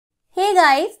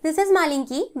guys, this is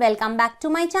Malinki. Welcome back to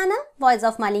my channel, Voice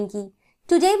of Malinki.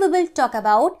 Today we will talk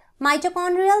about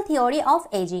mitochondrial theory of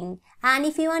aging. And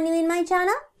if you are new in my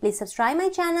channel, please subscribe my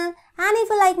channel. And if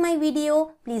you like my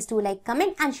video, please do like,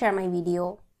 comment and share my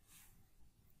video.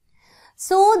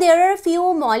 So there are a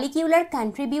few molecular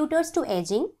contributors to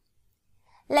aging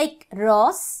like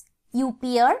ROS,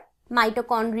 UPR,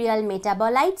 mitochondrial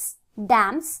metabolites,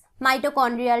 DAMs,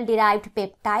 mitochondrial derived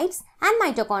peptides and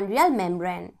mitochondrial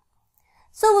membrane.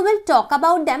 So we will talk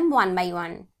about them one by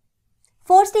one.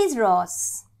 First is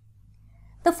ROS.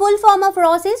 The full form of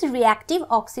ROS is reactive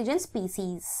oxygen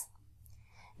species.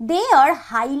 They are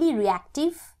highly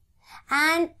reactive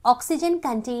and oxygen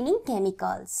containing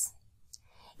chemicals.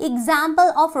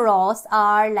 Example of ROS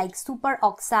are like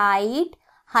superoxide,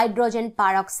 hydrogen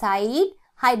peroxide,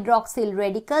 hydroxyl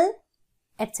radical,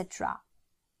 etc.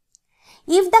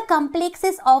 If the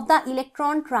complexes of the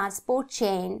electron transport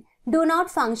chain do not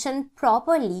function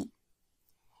properly,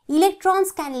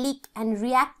 electrons can leak and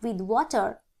react with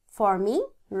water, forming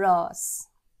ROS.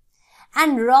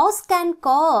 And ROS can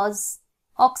cause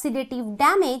oxidative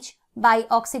damage by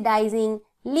oxidizing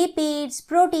lipids,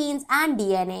 proteins and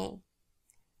DNA.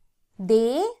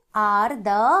 They are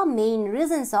the main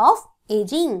reasons of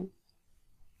aging.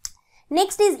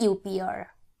 Next is UPR.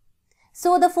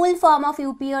 So the full form of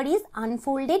UPR is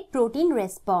unfolded protein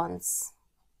response.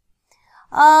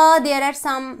 There are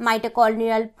some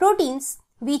mitochondrial proteins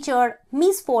which are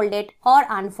misfolded or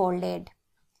unfolded.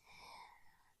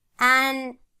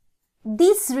 And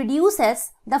this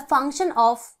reduces the function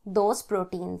of those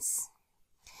proteins.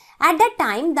 At that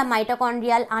time, the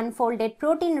mitochondrial unfolded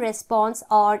protein response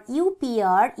or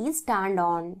UPR is turned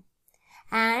on.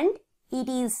 And it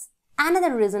is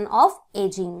another reason of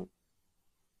aging.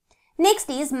 Next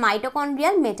is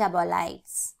mitochondrial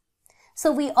metabolites.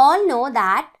 So we all know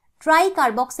that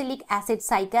tricarboxylic acid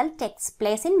cycle takes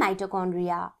place in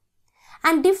mitochondria.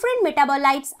 And different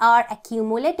metabolites are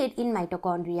accumulated in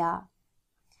mitochondria.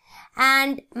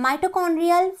 And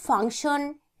mitochondrial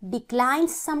function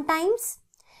declines sometimes.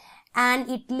 And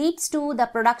it leads to the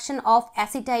production of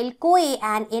acetyl-CoA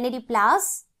and NAD+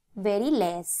 very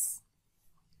less.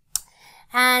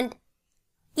 And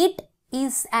it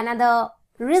is another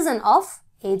reason of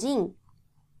aging.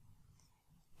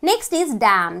 Next is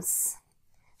DAMs.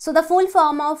 So the full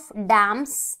form of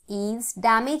DAMs is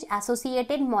damage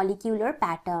associated molecular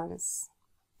patterns.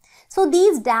 So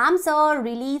these DAMs are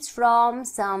released from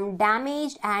some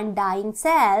damaged and dying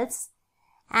cells,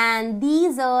 and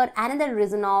these are another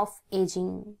reason of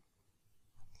aging.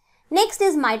 Next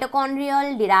is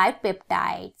mitochondrial derived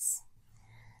peptides.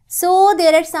 So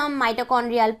there are some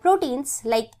mitochondrial proteins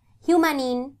like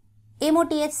humanin,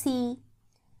 MOTHC.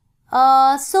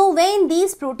 So when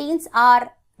these proteins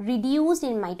are reduced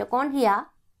in mitochondria,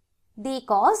 they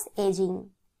cause aging.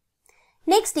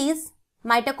 Next is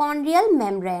mitochondrial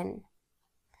membrane.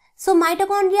 So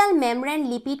mitochondrial membrane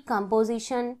lipid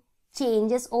composition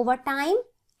changes over time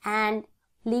and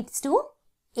leads to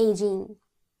aging.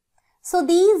 So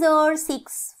these are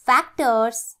 6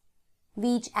 factors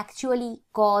which actually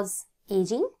cause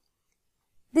aging.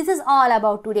 This is all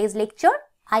about today's lecture.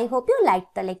 I hope you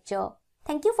liked the lecture.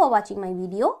 Thank you for watching my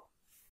video.